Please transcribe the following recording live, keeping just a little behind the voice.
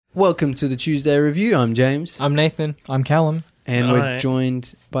Welcome to the Tuesday Review. I'm James. I'm Nathan. I'm Callum. And Hi. we're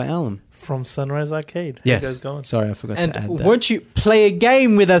joined by Alan. From Sunrise Arcade. How Yes. you guys going? Sorry, I forgot And to add that. won't you play a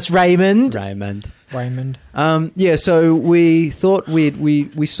game with us, Raymond? Raymond. Raymond. Yeah, so we thought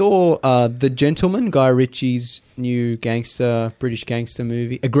we saw The Gentleman, Guy Ritchie's new British gangster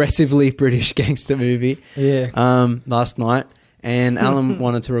movie, aggressively British gangster movie, Yeah. last night. And Alan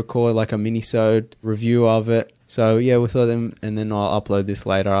wanted to record like a mini-sode review of it. So yeah, we thought and then I'll upload this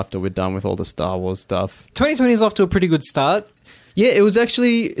later after we're done with all the Star Wars stuff. 2020 is off to a pretty good start. Yeah, it was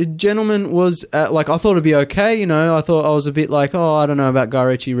actually, Gentleman was, I thought it'd be okay, you know. I thought I was a bit like, I don't know about Guy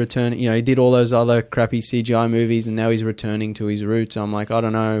Ritchie returning. You know, he did all those other crappy CGI movies and now he's returning to his roots. I'm like, I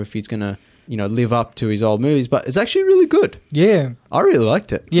don't know if he's going to, live up to his old movies. But it's actually really good. Yeah. I really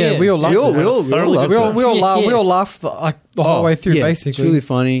liked it. Yeah, we all loved it. We all loved it. We all laughed the whole way through, yeah, basically. It's really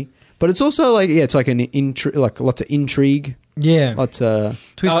funny. But it's also like, it's like lots of intrigue. Yeah. Lots of...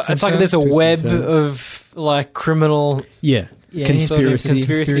 Twists It's like and there's a turns. web turns. of like criminal Yeah. Yeah, Conspiracy.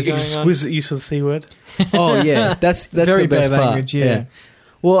 conspiracy going on. exquisite use of the C word. Oh, yeah. That's Very the best bad part. language, yeah.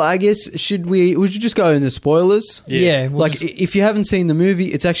 Well, I guess, would you just go into spoilers? Yeah. we'll Like, just- if you haven't seen the movie,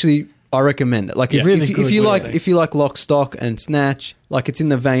 it's actually, I recommend it. Like, Yeah. Really if good, you what like, is it? if you like Lock, Stock and Snatch, like it's in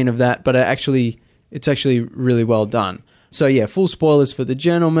the vein of that, but it's actually really well done. So yeah, full spoilers for The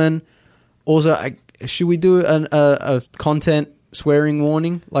Gentleman. Also, should we do a content swearing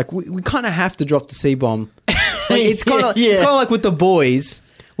warning? Like, we kind of have to drop the C-bomb. Like, it's kind of Yeah. it's kind of like with The Boys,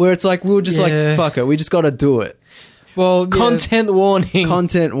 where it's like we were just like, Yeah. fuck it, we just got to do it. well, Content warning.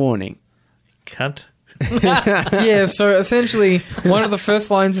 Content warning. Cunt. yeah, so essentially, one of the first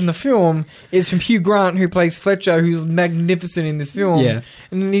lines in the film is from Hugh Grant, who plays Fletcher, who's magnificent in this film. Yeah.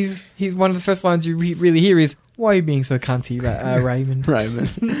 And then he's one of the first lines you really hear is, "Why are you being so cunty, Raymond?" Raymond.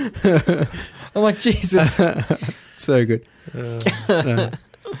 I'm like, Jesus. So good.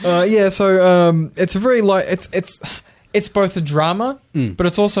 Yeah, so it's a very light. It's both a drama, but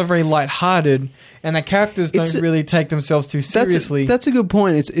it's also very light-hearted, and the characters don't really take themselves too seriously. That's a good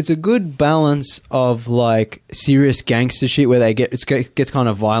point. It's a good balance of like serious gangster shit where it gets kind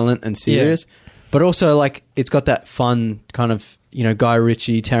of violent and serious, but also like it's got that fun kind of Guy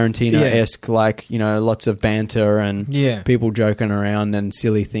Ritchie, Tarantino-esque like lots of banter and people joking around and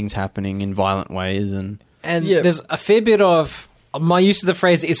silly things happening in violent ways and There's a fair bit of my use of the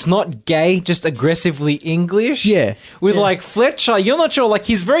phrase, it's not gay, just aggressively English. Yeah. With like Fletcher, you're not sure, like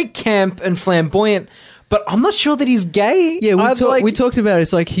he's very camp and flamboyant, but I'm not sure that he's gay. Yeah, we talked about it.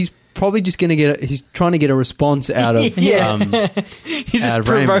 It's like he's probably just going to he's trying to get a response out of he's just out of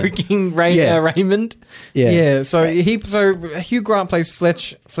Raymond. provoking Raymond. Yeah. So Hugh Grant plays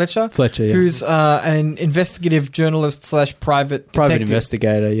Fletcher, yeah. who's an investigative journalist / private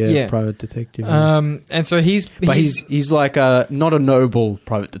investigator, private detective. And so he's like not a noble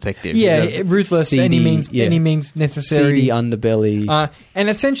private detective. Yeah, He's a ruthless. seedy, any means necessary. seedy underbelly. And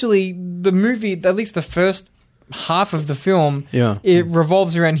essentially, the movie, at least the first half of the film, it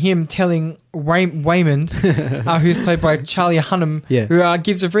revolves around him telling Waymond, who's played by Charlie Hunnam, who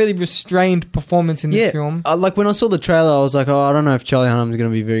gives a really restrained performance in this film. Like when I saw the trailer, I was like, I don't know if Charlie Hunnam's going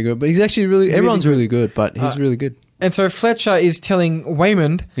to be very good, but he's actually everyone's really good, but he's really good. And so Fletcher is telling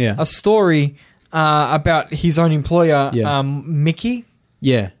Waymond a story about his own employer, Mickey.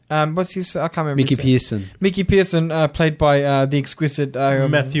 Yeah. What's his? I can't remember. Mickey Pearson. Mickey Pearson, played by the exquisite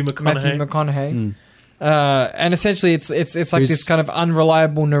Matthew McConaughey. And essentially, it's like this kind of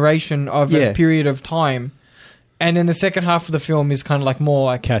unreliable narration of a period of time, and then the second half of the film is kind of like more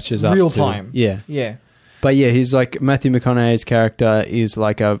like catches up real to, time. Yeah. But yeah, he's like Matthew McConaughey's character is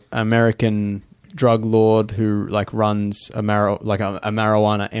like a American drug lord who like runs a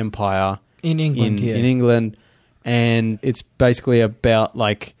marijuana empire in England. In England, and it's basically about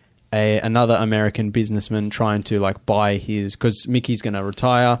like another American businessman trying to like buy his, because Mickey's going to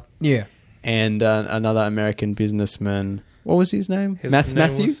retire. Yeah. And another American businessman, what was his name?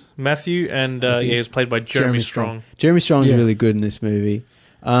 Matthew? Matthew, and he was played by Jeremy Strong. Jeremy Strong is really good in this movie.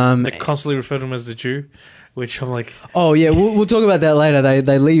 They constantly refer to him as the Jew, which I'm like... Oh, yeah, we'll talk about that later.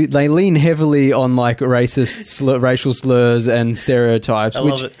 They lean heavily on like racist racial slurs and stereotypes,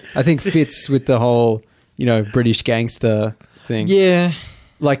 which I think fits with the whole, British gangster thing. Yeah.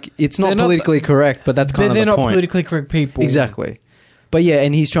 Like, it's not politically correct, but that's kind of the point. They're not politically correct people. Exactly. But yeah,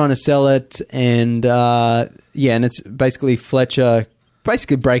 and he's trying to sell it, and and it's basically Fletcher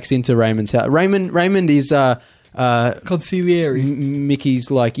basically breaks into Raymond's house. Raymond is consigliere.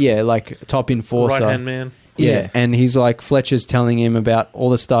 Mickey's like top enforcer, right-hand man. Yeah, and he's like Fletcher's telling him about all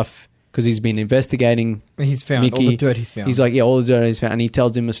the stuff because he's been investigating. He's found Mickey. all the dirt he's found. He's like, all the dirt he's found, and he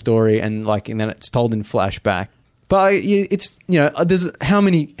tells him a story, and then it's told in flashback. But it's there's how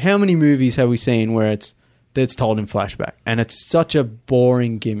many movies have we seen where it's told in flashback, and it's such a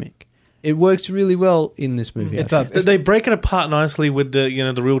boring gimmick. It works really well in this movie. It does. They break it apart nicely with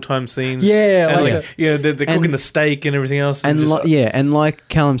the the real time scenes. Yeah, and they're cooking the steak and everything else. And and like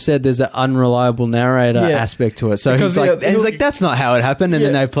Callum said, there's that unreliable narrator aspect to it. So because, he's like, that's not how it happened, and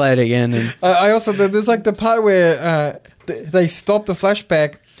then they play it again. And I also there's like the part where they stop the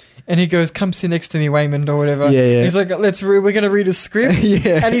flashback. And he goes, "Come sit next to me, Waymond," or whatever. Yeah, yeah. And he's like, we're going to read a script.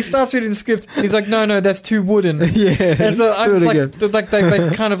 Yeah. And he starts reading the script. And he's like, no, that's too wooden. Yeah. And so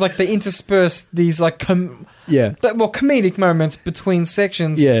they kind of like they intersperse these comedic moments between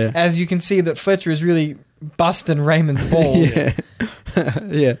sections. Yeah. As you can see that Fletcher is really busting Raymond's balls. Yeah.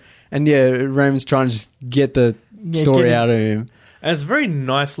 Yeah. And Raymond's trying to just get the story out of him. And it's very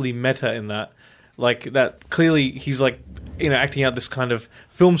nicely meta in that. Like that clearly he's like acting out this kind of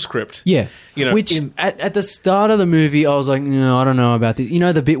film script. Yeah. Which at the start of the movie I was like, no, I don't know about this.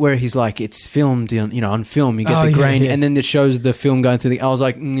 The bit where he's like, it's filmed on film, you get the grain, and then it shows the film going through I was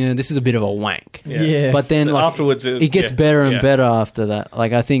like, this is a bit of a wank. Yeah. But then afterwards it gets better and better after that.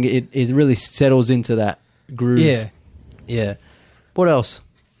 Like I think it really settles into that groove. Yeah. Yeah. What else?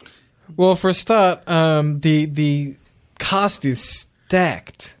 Well, for a start, the cast is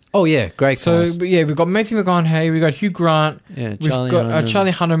stacked. Oh yeah, great cast. So we've got Matthew McConaughey, we've got Hugh Grant, we've got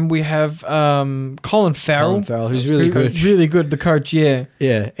Charlie Hunnam, we have Colin Farrell, who's really good, the coach. Yeah.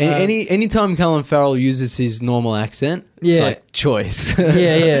 Anytime Colin Farrell uses his normal accent, it's like choice.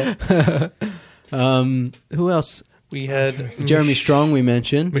 Yeah. Who else? We had Jeremy Strong. We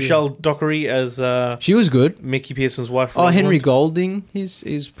mentioned Michelle Dockery as she was good. Mickey Pearson's wife. Oh, Henry Golding,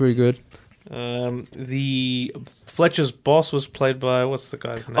 he's pretty good. The Fletcher's boss was played by what's the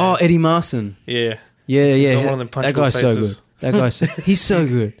guy's name? Oh, Eddie Marsan. Yeah. One of them that guy's faces. So good. He's so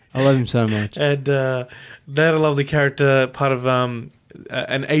good. I love him so much. And they had a lovely character, part of an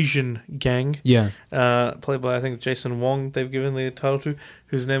Asian gang. Yeah. Played by I think Jason Wong. They've given the title to,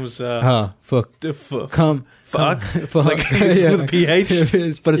 whose name was fuck. Fuck. Fuck. With a PH.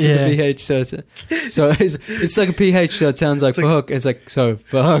 But it's with a PH, so it's like a PH, so it sounds like fuck. It's like so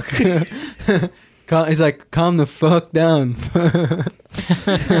fuck. He's like, calm the fuck down.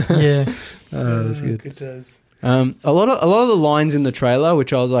 Yeah. Oh, that's good. Good times. A lot of the lines in the trailer,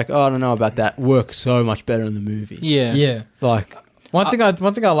 which I was like, I don't know about that, work so much better in the movie. Yeah. Like one thing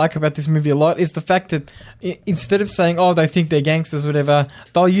I like about this movie a lot is the fact that instead of saying, "Oh, they think they're gangsters," whatever,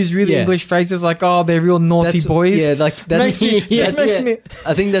 they'll use really English phrases like, "Oh, they're real naughty boys." Yeah, like that's.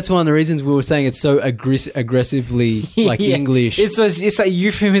 I think that's one of the reasons we were saying it's so aggressively like English. It's a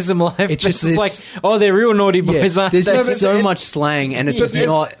euphemism. It's just like, oh, they're real naughty boys. Aren't there's they? just so much slang, and it's just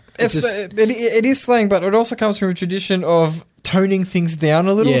not. It is slang, but it also comes from a tradition of toning things down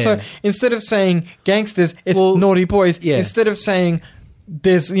a little. So instead of saying gangsters, it's naughty boys. Yeah. Instead of saying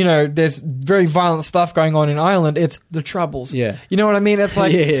there's very violent stuff going on in Ireland, it's the Troubles. Yeah. You know what I mean? It's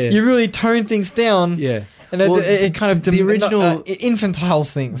like you really tone things down. Yeah. And it kind of the original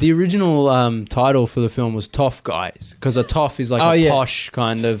infantiles things. The original title for the film was Tough Guys, because a toff is like a posh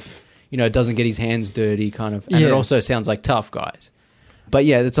kind of, doesn't get his hands dirty kind of, and it also sounds like tough guys. But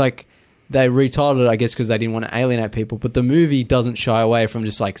yeah, it's like they retitled it, I guess, because they didn't want to alienate people. But the movie doesn't shy away from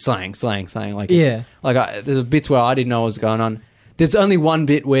just like slang. Like there's bits where I didn't know what was going on. There's only one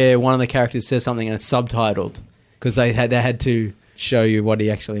bit where one of the characters says something and it's subtitled because they had to show you what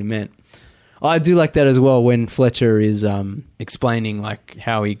he actually meant. I do like that as well when Fletcher is explaining like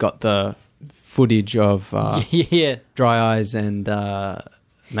how he got the footage of Dry Eyes and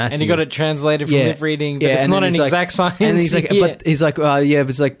Matthew. And he got it translated from lip reading, but it's not an exact science. And he's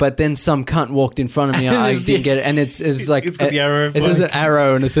like, but then some cunt walked in front of me. I didn't get it, and it's like it's got the arrow. It says an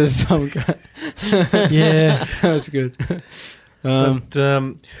arrow, and it says some cunt. Yeah, that's good. So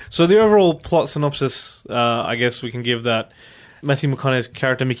the overall plot synopsis, I guess we can give that Matthew McConaughey's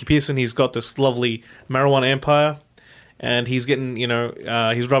character Mickey Pearson. He's got this lovely marijuana empire, and he's getting,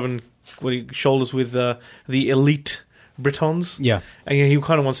 he's rubbing shoulders with the elite Britons. Yeah. And he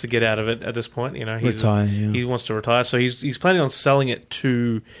kind of wants to get out of it at this point. He wants to retire. So he's planning on selling it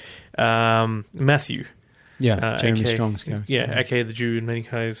to Matthew. Yeah, Jeremy Strong's character. Yeah, aka the Jew in many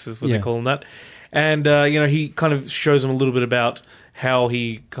cases is what they call him that. And, he kind of shows him a little bit about how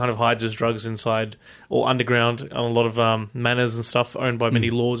he kind of hides his drugs inside or underground on a lot of manors and stuff owned by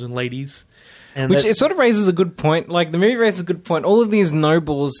many lords and ladies. Which it sort of raises a good point. Like, the movie raises a good point. All of these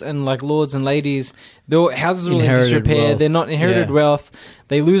nobles and, like, lords and ladies, their houses are all in disrepair. Wealth. They're not inherited wealth.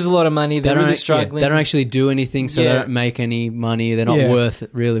 They lose a lot of money. They're really struggling. They don't actually do anything, so they don't make any money. They're not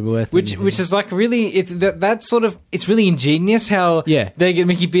really worth anything. Which is, like, really... That's sort of... It's really ingenious how they get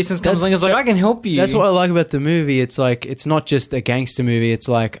Mickey Beeson comes along and is like, I can help you. That's what I like about the movie. It's like, it's not just a gangster movie. It's,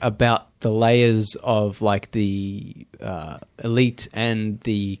 like, about the layers of, like, the elite and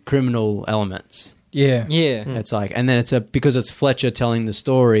the criminal elements. Yeah. It's like, and then because it's Fletcher telling the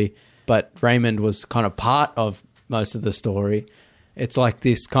story, but Raymond was kind of part of most of the story. It's like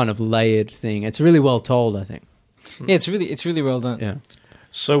this kind of layered thing. It's really well told, I think. Yeah, it's really well done. Yeah.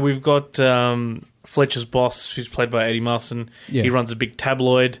 So we've got Fletcher's boss, who's played by Eddie Marsan. Yeah. He runs a big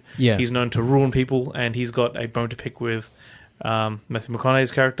tabloid. Yeah. He's known to ruin people, and he's got a bone to pick with Matthew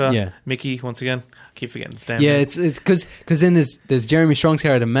McConaughey's character, Mickey. Once again, I keep forgetting his name. Yeah, it's because then there's Jeremy Strong's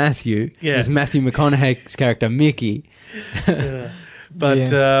character Matthew. Yeah. There's Matthew McConaughey's character Mickey. But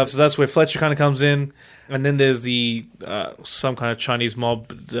so that's where Fletcher kind of comes in, and then there's the some kind of Chinese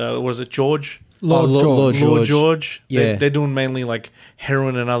mob. What is it, George? Lord George. Yeah, they're doing mainly like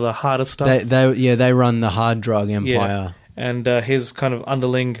heroin and other harder stuff. They run the hard drug empire. Yeah. And his kind of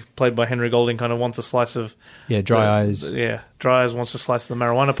underling, played by Henry Golding, kind of wants a slice of... Dry Eyes. Dry Eyes wants a slice of the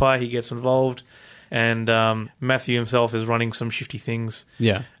marijuana pie. He gets involved. And Matthew himself is running some shifty things.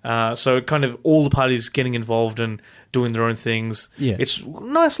 Yeah. So kind of all the parties getting involved and doing their own things. Yeah. It's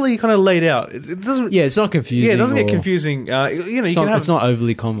nicely kind of laid out. It doesn't... Yeah, it's not confusing. Yeah, it doesn't get confusing. It's not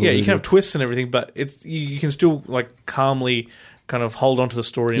overly convoluted. Yeah, you can have twists and everything, but you can still like calmly kind of hold on to the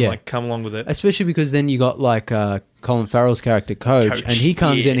story and like come along with it. Especially because then you got like Colin Farrell's character Coach, and he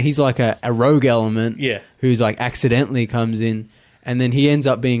comes in and he's like a rogue element who's like accidentally comes in, and then he ends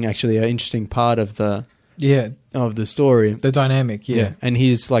up being actually an interesting part of the story, the dynamic. And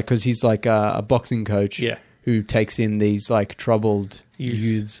he's like, because he's like a boxing coach who takes in these like troubled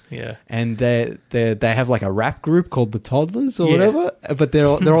youths, and they have like a rap group called the Toddlers or whatever, but they're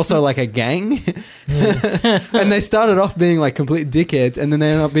also like a gang, and they started off being like complete dickheads, and then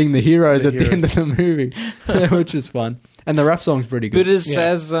they end up being the heroes at the end of the movie, which is fun. And the rap song's pretty good. But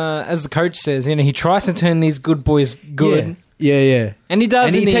as the coach says, he tries to turn these good boys good. Yeah. And he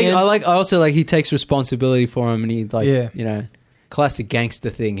does. And I also like he takes responsibility for him, and he like classic gangster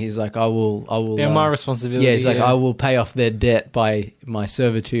thing. He's like, I will. Yeah, my responsibility. Yeah, he's like, I will pay off their debt by my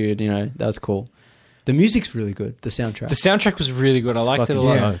servitude. That was cool. The music's really good. The soundtrack. The soundtrack was really good. I liked it a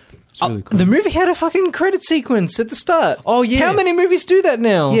lot. Yeah. It's really cool. The movie had a fucking credit sequence at the start. Oh yeah. How many movies do that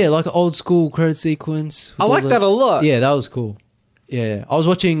now? Yeah, like an old school credit sequence. I like that a lot. Yeah, that was cool. Yeah, I was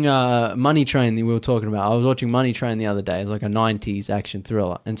watching Money Train that we were talking about. I was watching Money Train the other day. It's like a 90s action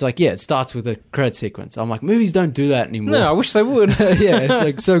thriller. And it's like, it starts with a credit sequence. I'm like, movies don't do that anymore. No, I wish they would. Yeah, it's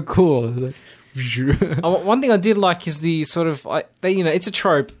like so cool. It's like, one thing I did like is the sort of, it's a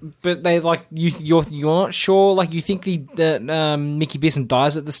trope, but they like, you're not sure, like you think that Mickey Beeson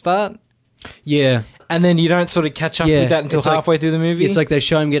dies at the start. Yeah. And then you don't sort of catch up with that until halfway through the movie. It's like they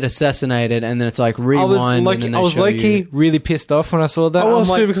show him get assassinated, and then it's like rewind. I was low-key really pissed off when I saw that. I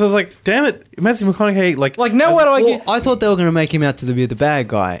was too, because I was like, damn it, Matthew McConaughey, I thought they were going to make him out to be the bad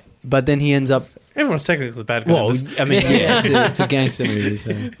guy, but then he ends up... Everyone's technically the bad guy. Well, I mean, it's a gangster movie.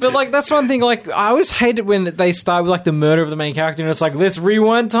 So. But like, that's one thing. Like, I always hate it when they start with like the murder of the main character, and it's like, let's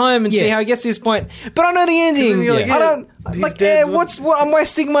rewind time and see how he gets to this point. But I know the ending. I don't like. I'm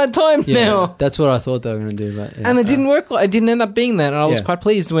wasting my time now. That's what I thought they were going to do, but and it didn't work. It didn't end up being that, and I was quite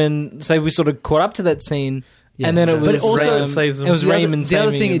pleased when, say, we sort of caught up to that scene, and then it was. But also, it was Raymond. The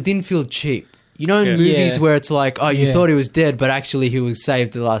other thing, it didn't feel cheap. In movies where it's like, you thought he was dead, but actually he was saved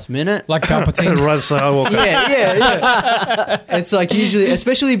at the last minute. Like Palpatine. Rise Skywalker. Yeah. It's like usually,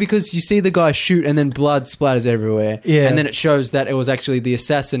 especially because you see the guy shoot and then blood splatters everywhere. Yeah. And then it shows that it was actually the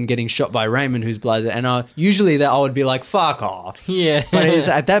assassin getting shot by Raymond who's blooded. And usually that I would be like, fuck off. Yeah. But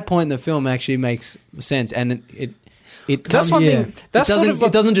at that point in the film actually makes sense. And it comes, that's one thing.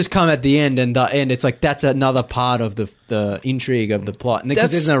 It doesn't just come at the end, and the end. It's like that's another part of the intrigue of the plot. And because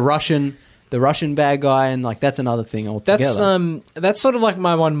there's the Russian bad guy, and like that's another thing altogether. That's sort of like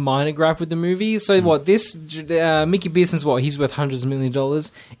my one minor gripe with the movie. So this Mickey Beeson's he's worth hundreds of $1 million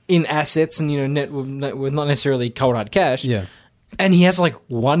in assets, and with not necessarily cold hard cash. Yeah, and he has like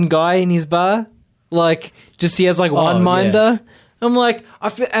one guy in his bar, like just he has like one minder. I'm like,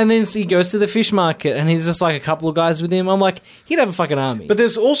 and then he goes to the fish market, and he's just like a couple of guys with him. I'm like, he'd have a fucking army. But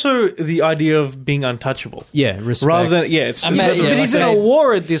there's also the idea of being untouchable. Yeah, respect. Rather than but he's in a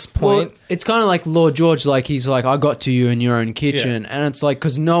war at this point. Well, it's kind of like Lord George. Like he's like, I got to you in your own kitchen, and it's like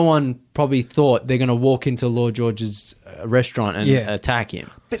because no one probably thought they're going to walk into Lord George's restaurant and attack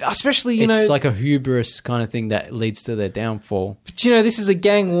him. But especially, it's like a hubris kind of thing that leads to their downfall. But this is a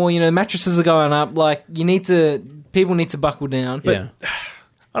gang war. Mattresses are going up. Like people need to buckle down. But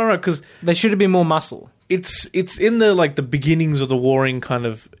I don't know, because they should have been more muscle. It's in the beginnings of the warring kind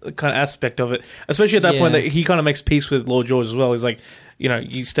of aspect of it, especially at that point that he kind of makes peace with Lord George as well. He's like,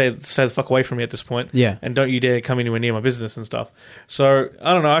 you stay the fuck away from me at this point, and don't you dare come anywhere near my business and stuff. So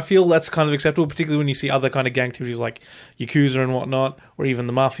I don't know. I feel that's kind of acceptable, particularly when you see other kind of gang activities like Yakuza and whatnot, or even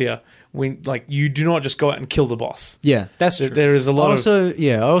the Mafia. When you do not just go out and kill the boss. Yeah, that's true. There is a lot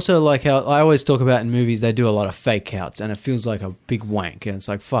I also like how I always talk about in movies they do a lot of fake outs and it feels like a big wank and it's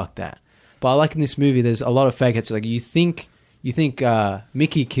like fuck that. But I like in this movie there's a lot of fake outs. Like you think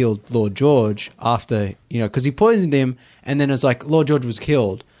Mickey killed Lord George after because he poisoned him and then it's like Lord George was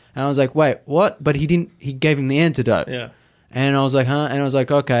killed and I was like wait what? But he didn't. He gave him the antidote. Yeah. And I was like huh? And I was like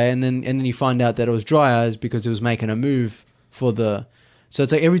okay. And then you find out that it was Dry Eyes because it was making a move for the. So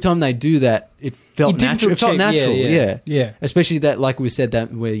it's like every time they do that, it felt natural. It felt natural, yeah. Especially that, like we said,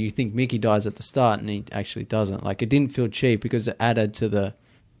 that where you think Mickey dies at the start and he actually doesn't. Like it didn't feel cheap because it added to the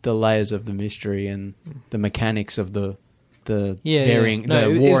layers of the mystery and the mechanics of the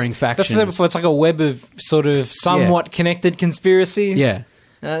warring factions. That's what I said before. It's like a web of sort of somewhat connected conspiracies. Yeah,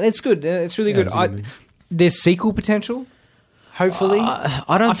 it's good. It's really good. There's sequel potential. Hopefully,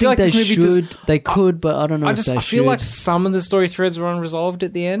 I don't think like they should. They could, but I don't know. I feel like some of the story threads were unresolved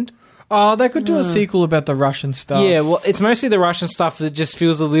at the end. They could do a sequel about the Russian stuff. Yeah, well, it's mostly the Russian stuff that just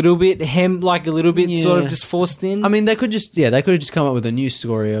feels a little bit sort of just forced in. I mean, they could have just come up with a new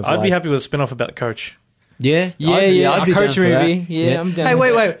story of. I'd be happy with a spin-off about the coach. Yeah, I'd be coach movie. Yeah, I'm down.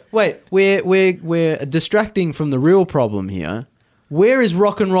 Hey, wait! We're distracting from the real problem here. Where is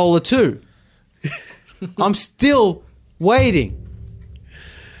Rock and Roller 2? I'm still waiting.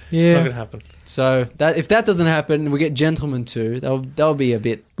 Yeah, it's not gonna happen. So if that doesn't happen, we get Gentleman 2. That'll be a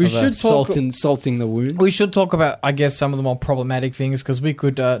bit. Salting the wounds. We should talk about, I guess, some of the more problematic things because we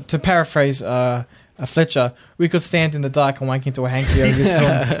could, to paraphrase Fletcher, we could stand in the dark and wank into a hanky over this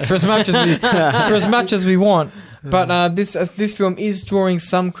film for as much as we want. But this film is drawing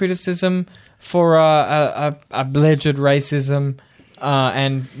some criticism for alleged racism.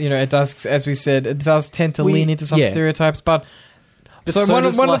 And it does, as we said, it does tend to lean into some stereotypes. But one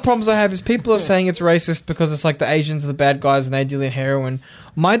of the problems I have is people are saying it's racist because it's like the Asians are the bad guys and they deal in heroin.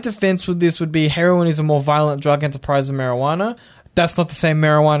 My defense with this would be heroin is a more violent drug enterprise than marijuana. That's not the same.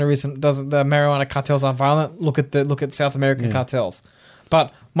 Marijuana isn't. The marijuana cartels aren't violent. Look at South American cartels.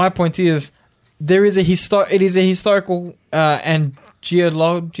 But my point is, it is a historical and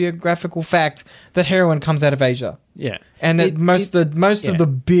geographical fact that heroin comes out of Asia. Yeah, and that most of the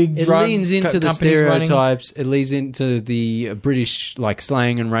big drug leans into the stereotypes. It leans into the British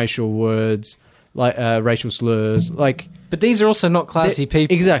slang and racial words, racial slurs, But these are also not classy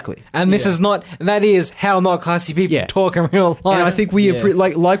people, exactly. And this is not. That is how not classy people talk in real life. And I think we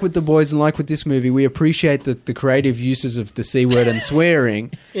like with The Boys and like with this movie, we appreciate the creative uses of the C word and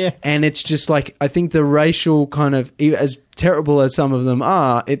swearing. And it's just I think the racial kind of, as terrible as some of them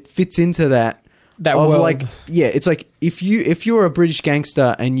are, it fits into that world. It's like if you're a British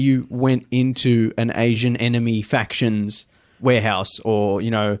gangster and you went into an Asian enemy faction's warehouse, or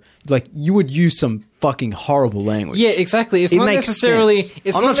you would use some fucking horrible language. Yeah, exactly. It's not necessarily.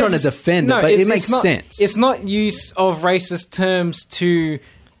 I'm not trying to defend it, but it makes sense. It's not use of racist terms to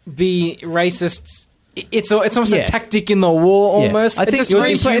be racist. It's almost a tactic in the war. Almost, I think it's a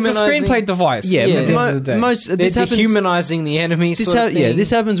screenplay device. Yeah, they're dehumanizing the enemy. This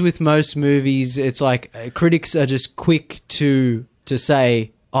happens with most movies. It's like critics are just quick to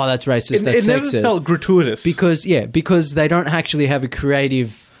say, "Oh, that's racist. That's sexist." It never felt gratuitous because they don't actually have a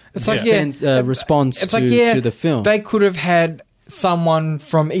creative response to the film. They could have had someone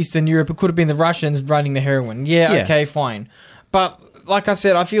from Eastern Europe. It could have been the Russians running the heroin. Yeah. Okay, fine, but. Like I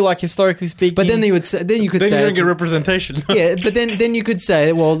said, I feel like historically speaking, but then you could say you don't get representation. Yeah, but then you could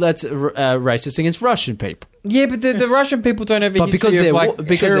say, well, that's racist against Russian people. Yeah, but the Russian people don't have a history because they're white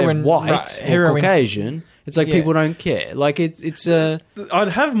or Caucasian. It's like people don't care. Like it's I'd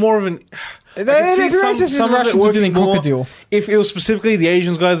have more of an. Some of it working more if it was specifically the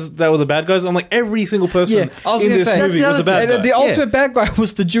Asian guys that were the bad guys. I'm like every single person in this movie was a bad guy. The ultimate bad guy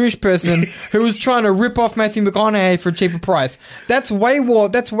was the Jewish person who was trying to rip off Matthew McConaughey for a cheaper price. That's way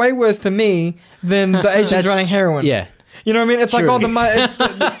worse to me than the Asians running heroin. Yeah. You know what I mean? It's like, True. oh,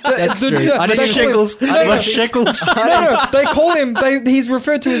 that's true. Shekels. Shekels. No, they call him. He's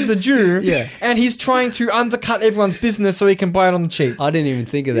referred to as the Jew. Yeah. And he's trying to undercut everyone's business so he can buy it on the cheap. I didn't even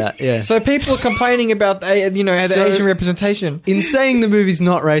think of that. Yeah. So people are complaining about the Asian representation. In saying the movie's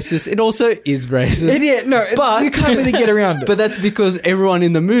not racist, it also is racist. But you can't really get around it. But that's because everyone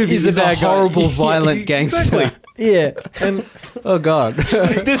in the movie is a horrible, violent gangster. Exactly. Yeah. And oh God,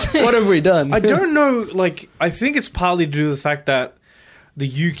 what have we done? I don't know. Like, I think it's partly due to the fact that the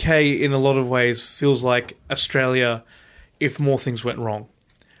UK, in a lot of ways, feels like Australia if more things went wrong,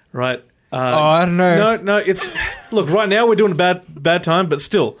 right? I don't know. No. It's look. Right now, we're doing a bad time, but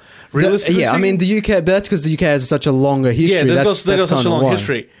still, realistically, I mean, the UK. But that's because the UK has such a longer history. Yeah, they've got such a long why.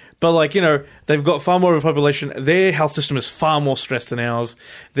 history. But, like, you know, they've got far more of a population. Their health system is far more stressed than ours.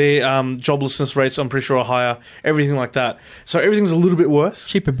 Their joblessness rates, I'm pretty sure, are higher. Everything like that. So everything's a little bit worse.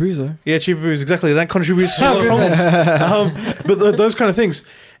 Cheaper boozer. Yeah, cheaper booze, exactly. That contributes to a lot of problems. But those kind of things.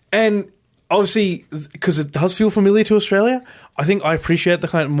 And obviously, because it does feel familiar to Australia, I think I appreciate the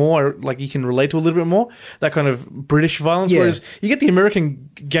kind of more, like, you can relate to a little bit more, that kind of British violence. Yeah. Whereas you get the American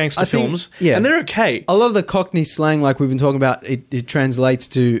gangster films, and they're okay. A lot of the Cockney slang, like we've been talking about, it translates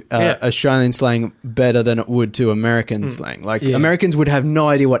to Australian slang better than it would to American slang. Like, Americans would have no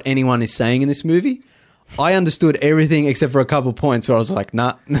idea what anyone is saying in this movie. I understood everything except for a couple points where I was like,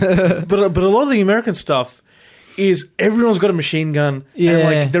 nah. But a lot of the American stuff is everyone's got a machine gun, and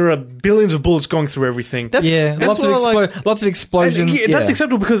like there are billions of bullets going through everything. Lots of explosions. And, that's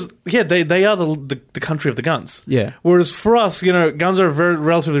acceptable because they are the country of the guns. Yeah. Whereas for us, you know, guns are a very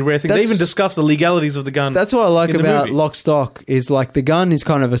relatively rare thing. They even discuss the legalities of the gun. That's what I like about Lock, Stock is like the gun is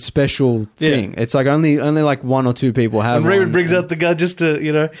kind of a special thing. It's like only like one or two people have. And Raymond brings out the gun just to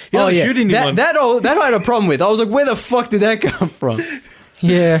shoot anyone. That I had a problem with. I was like, where the fuck did that come from?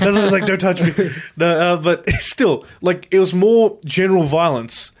 Yeah. That's what I was like, don't touch me. No, but still, like, it was more general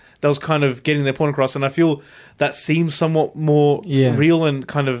violence that was kind of getting their point across, and I feel that seems somewhat more real and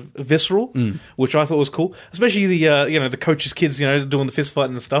kind of visceral, which I thought was cool. Especially the the coach's kids, doing the fist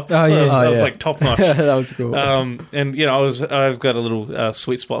fighting and stuff. Oh, yeah. That was like top notch. That was cool. And I've got a little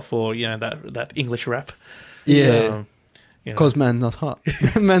sweet spot for that English rap. Yeah. Because man's not hot.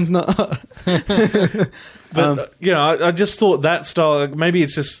 Man's not hot. But, I just thought that style, maybe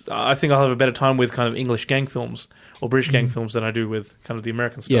it's just, I think I'll have a better time with kind of English gang films or British gang films than I do with kind of the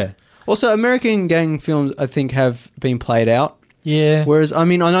American stuff. Yeah. Also, American gang films, I think, have been played out. Yeah. Whereas, I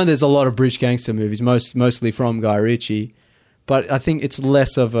mean, I know there's a lot of British gangster movies, mostly from Guy Ritchie, but I think it's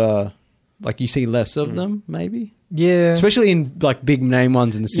less of a, like, you see less of them, maybe? Yeah. Especially in, like, big name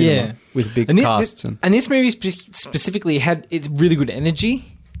ones in the cinema with big casts. And this movie specifically had really good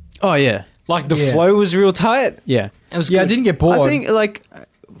energy. Oh, yeah. Like, the flow was real tight. Yeah. It was good. I didn't get bored. I think, like,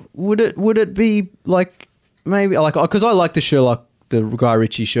 would it be, like, maybe, like, because I like the Guy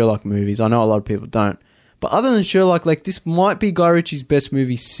Ritchie Sherlock movies. I know a lot of people don't. But other than Sherlock, like, this might be Guy Ritchie's best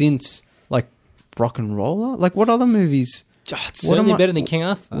movie since, like, Rock and Roller. Like, what other movies? It's certainly better than King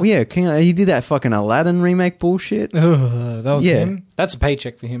Arthur. Well, yeah, he did that fucking Aladdin remake bullshit. That was him. That's a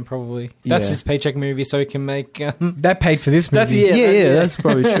paycheck for him, probably. That's his paycheck movie, so he can make... that paid for this movie. That's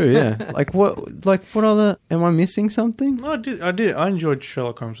probably true, yeah. Like, what other... Am I missing something? No, I did. I enjoyed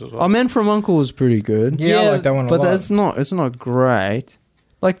Sherlock Holmes as well. Our Man from U.N.C.L.E. was pretty good. Yeah, I like that one a lot. But it's not great.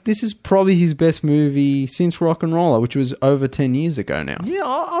 Like, this is probably his best movie since Rock and Roller, which was over 10 years ago now. Yeah,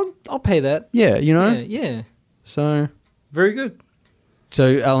 I'll pay that. Yeah, Yeah. So... Very good.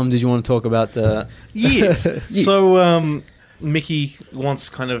 So, Alan, did you want to talk about the... Yes. So, Mickey wants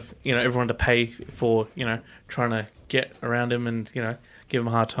kind of, everyone to pay for, trying to get around him and, give him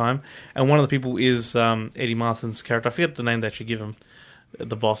a hard time. And one of the people is Eddie Marsan's character. I forget the name they actually give him.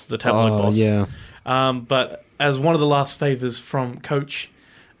 The boss, the tabloid boss. Yeah. But as one of the last favours from Coach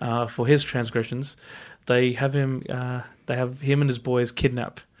for his transgressions, they have him and his boys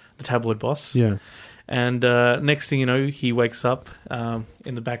kidnap the tabloid boss. Yeah. And next thing you know, he wakes up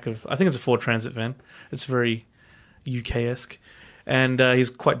in the back of, I think it's a Ford Transit van. It's very UK-esque. And he's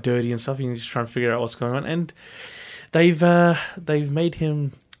quite dirty and stuff. He's just trying to figure out what's going on. And they've made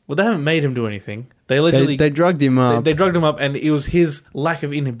him... Well, they haven't made him do anything. They allegedly... They drugged him up. They drugged him up, and it was his lack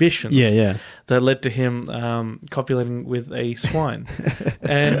of inhibitions that led to him copulating with a swine.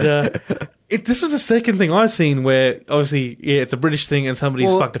 And This is the second thing I've seen where obviously it's a British thing and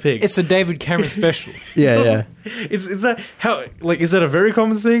somebody's fucked a pig. It's a David Cameron special. Yeah. Is that how? Like, is that a very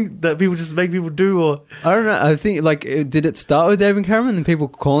common thing that people just make people do? Or I don't know. I think like did it start with David Cameron and people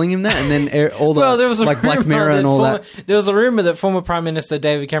calling him that, and then all the there was a like Black Mirror and all that. There was a rumor that former Prime Minister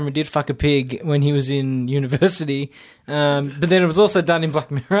David Cameron did fuck a pig when he was in university. But then it was also done in Black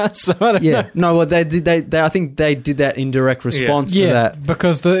Mirror, so I don't know. No, well, they I think they did that in direct response to that.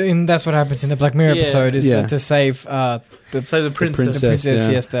 Because that's what happens in the Black Mirror episode is to save the princess. The princess,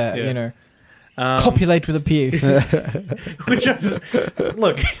 yes, you know, copulate with a pig. Which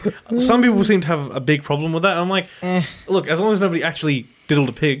look, some people seem to have a big problem with that. I'm like, look, as long as nobody actually diddled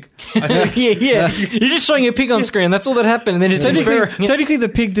a pig. I think, You're just showing a pig on screen. That's all that happened. And then just technically the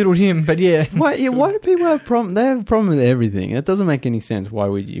pig diddled him, but Why do people have a problem? They have a problem with everything. It doesn't make any sense. Why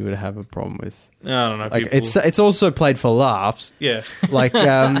would you have a problem with? I don't know. Like it's also played for laughs. Yeah. Like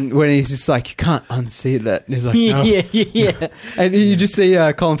when he's just like, you can't unsee that. And he's like, no. Yeah. And you just see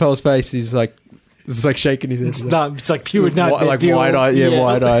Colin Farrell's face. He's like, it's like shaking his head. It's like pure nightmare. Like wide eyes. Yeah,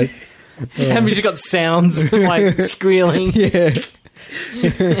 wide eyes. And we just got sounds like squealing. Yeah.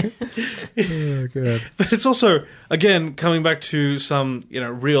 Oh god! But it's also, again, coming back to some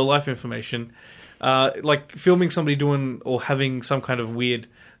real life information, like filming somebody doing or having some kind of weird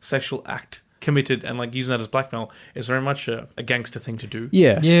sexual act committed and like using that as blackmail is very much a gangster thing to do.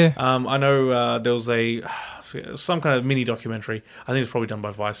 Yeah. I know there was some kind of mini documentary. I think it's probably done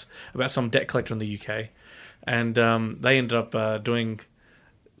by Vice about some debt collector in the UK, and they ended up doing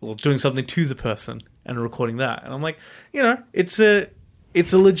something to the person and recording that. And I'm like,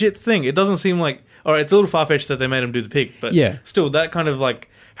 it's a legit thing. It doesn't seem like, all right, it's a little far-fetched that they made him do the pig, but still, that kind of like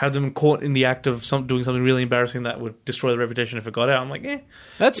have them caught in the act of doing something really embarrassing that would destroy the reputation if it got out. I'm like,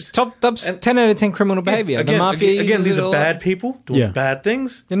 that's top 10 out of 10 criminal behavior. Again, the mafia again these are bad people doing bad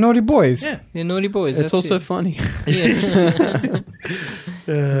things. They're naughty boys. Yeah, they're naughty boys. It's also funny. Yeah.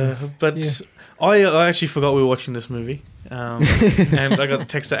 But I actually forgot we were watching this movie. And I got the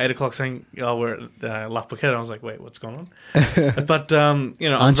text at 8 o'clock saying, we're at La Phuket. And I was like, wait, what's going on? But, I'm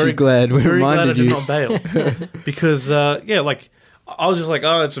very glad we reminded I did not bail. Because, I was just like,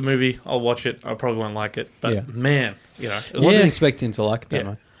 oh, it's a movie. I'll watch it. I probably won't like it. But, man, I wasn't expecting to like it that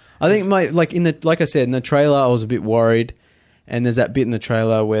much. I think, like I said, in the trailer, I was a bit worried. And there's that bit in the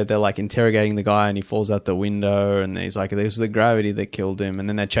trailer where they're like interrogating the guy and he falls out the window and he's like, it was the gravity that killed him. And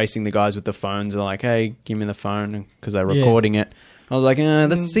then they're chasing the guys with the phones. They're like, hey, give me the phone because they're recording it. I was like,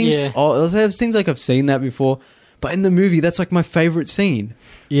 that seems odd. It seems like I've seen that before. But in the movie, that's like my favorite scene.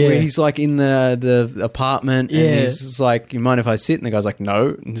 Yeah. Where he's like in the apartment and he's just like, you mind if I sit? And the guy's like,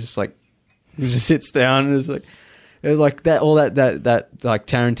 no. And just like, he just sits down and it's like... It was like that, all that like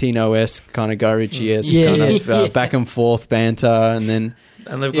Tarantino-esque kind of Guy Ritchie-esque kind of back and forth banter, and then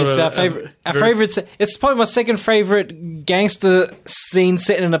they've got our favorite. It's probably my second favorite gangster scene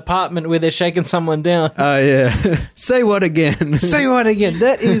set in an apartment where they're shaking someone down. Oh yeah, say what again? Say what again?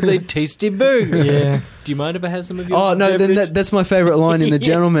 That is a tasty burger. Yeah. Do you mind if I have some of your? Oh no, beverage? then that's my favorite line in The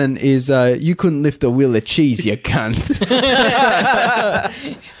Gentleman is you couldn't lift a wheel of cheese, you cunt.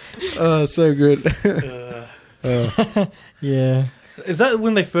 Oh, so good. Yeah. Is that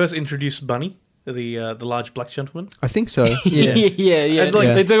when they first introduced Bunny, the large black gentleman? I think so. Yeah. And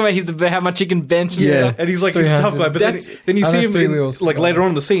they talk about how much he can bench. And stuff. And he's like this tough guy, but then you see him later on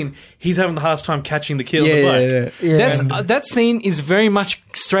in the scene, he's having the hardest time catching the kid on the bike. That scene is very much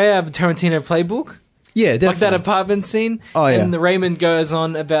straight out of the Tarantino playbook. Yeah, definitely. Like that apartment scene. Oh, yeah. And the Raymond goes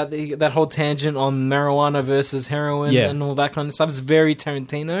on about that whole tangent on marijuana versus heroin and all that kind of stuff. It's very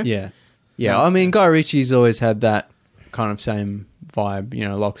Tarantino. Yeah. I mean, Guy Ritchie's always had that kind of same vibe.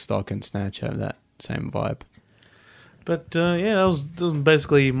 Lock, Stock and Snatch have that same vibe. But, that was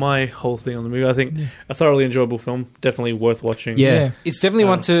basically my whole thing on the movie. I think a thoroughly enjoyable film. Definitely worth watching. Yeah. It's definitely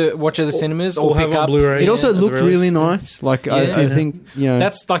one to watch at the cinemas or pick have on up. Blu-ray. It also looked really nice. Like, I think,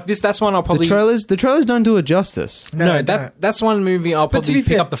 That's like this. That's one I'll probably... The trailers don't do it justice. No, that's one movie I'll probably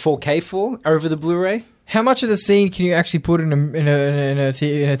pick up the 4K for over the Blu-ray. How much of the scene can you actually put in a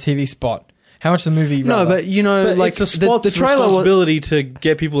TV spot? How much of the movie? No, but like it's a spot's the trailer responsibility to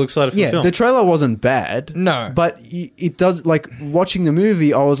get people excited for the film. The trailer wasn't bad. No, but it does. Like watching the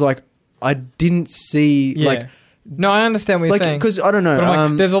movie, I was like, I didn't see like. No, I understand what you're saying. Because I don't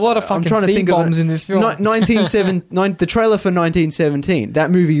know. There's a lot of fucking C-bombs in this film. 1917, the trailer for 1917.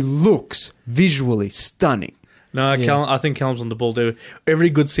 That movie looks visually stunning. No, I think Callum's on the ball there. Every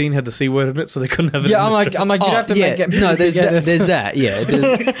good scene had the C word in it, so they couldn't have it. Yeah, I'm like, you'd have to make it. No, there's that. Yeah,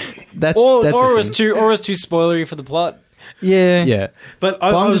 Or it was too spoilery for the plot. Yeah. But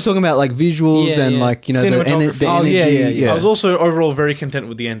I'm just talking about like visuals and like, you know, the energy. I was also overall very content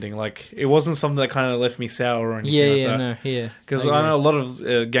with the ending. Like, it wasn't something that kind of left me sour or anything like that. Because I know a lot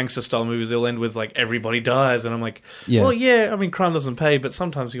of gangster style movies, they'll end with like everybody dies, and I'm like, well, I mean, crime doesn't pay, but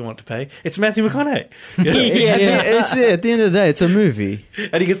sometimes you want to pay. It's Matthew McConaughey. It's at the end of the day, it's a movie,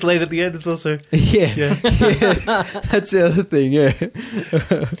 and he gets laid at the end. It's also yeah. That's the other thing. Yeah,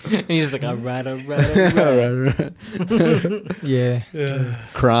 and he's just like, all right. Yeah.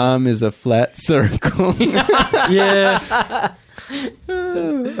 Crime is a flat circle. Yeah.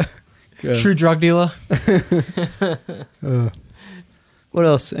 True drug dealer. What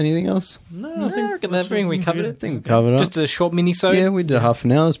else? Anything else? No, I think we covered it. I think we covered it. Just a short mini-sode. Yeah, we did half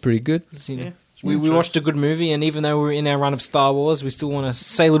an hour. It's pretty good. We watched a good movie, and even though we're in our run of Star Wars, we still want to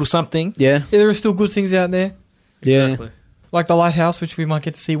say a little something. Yeah. There are still good things out there. Yeah. Exactly. Like The Lighthouse, which we might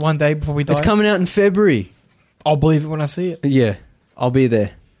get to see one day before we die. It's coming out in February. I'll believe it when I see it. Yeah. I'll be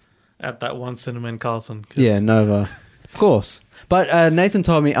there. At that one cinema in Carlton. Yeah, Nova. Of course. But Nathan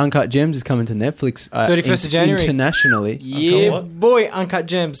told me Uncut Gems is coming to Netflix 31st of January. Internationally. Yeah, boy, Uncut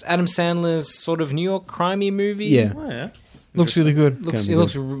Gems. Adam Sandler's sort of New York crimey movie. Yeah. Oh, yeah. Looks really good. It looks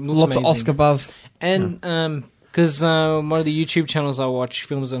Lots amazing. of Oscar buzz. And because one of the YouTube channels I watch,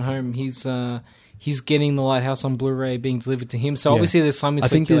 Films at Home, he's getting The Lighthouse on Blu-ray being delivered to him. So obviously there's some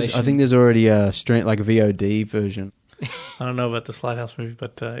circulation. I think there's already a like a VOD version. I don't know about this Lighthouse movie,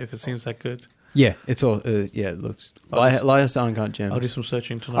 but if it seems that good, yeah, it's all. It looks Lighthouse, Uncut Gems. I'll do some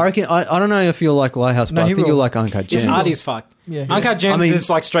searching tonight. I reckon. I don't know if you'll like Lighthouse, but I think you'll like Uncut Gems. It's arty as fuck. Yeah. Uncut Gems is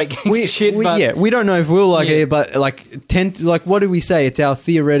like straight gangster shit. We don't know if we'll like it, but like what do we say? It's our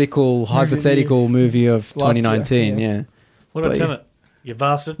theoretical, hypothetical movie of 2019. Yeah. What about Tenet? You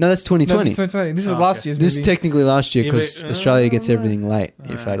bastard. No, that's 2020. No, this is 2020. This is last year's movie. This is technically last year because Australia gets everything late,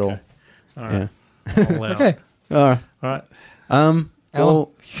 if at all. All right. Yeah. Okay. All right.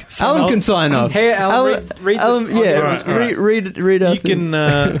 Well, Alan can sign off. Hey, Alan, read this. Alan, read You can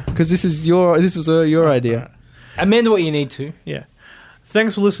because this was your idea. Right. Amend what you need to. Yeah.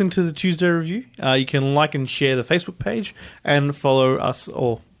 Thanks for listening to the Tuesday Review. You can like and share the Facebook page and follow us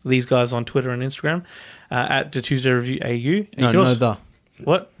or these guys on Twitter and Instagram at the Tuesday Review AU.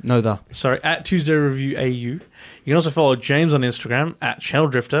 Sorry, at Tuesday Review AU. You can also follow James on Instagram at Channel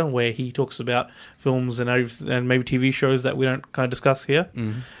Drifter, where he talks about films and maybe TV shows that we don't kind of discuss here.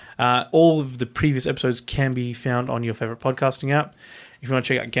 Mm-hmm. All of the previous episodes can be found on your favorite podcasting app. If you want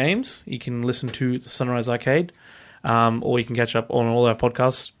to check out games, you can listen to the Sunrise Arcade, or you can catch up on all our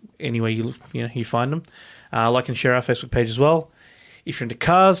podcasts anywhere you find them. Like and share our Facebook page as well. If you're into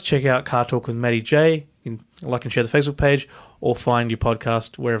cars, check out Car Talk with Matty J. You can like and share the Facebook page, or find your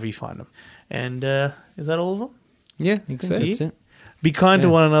podcast wherever you find them. And is that all of them? Yeah, I think so. That's it. Be kind to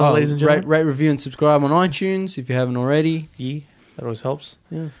one another, ladies and gentlemen. Rate, review, and subscribe on iTunes if you haven't already. Yeah, that always helps.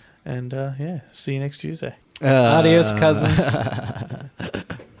 Yeah. And see you next Tuesday. Adios, cousins.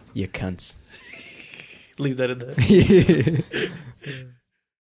 You cunts. Leave that in there.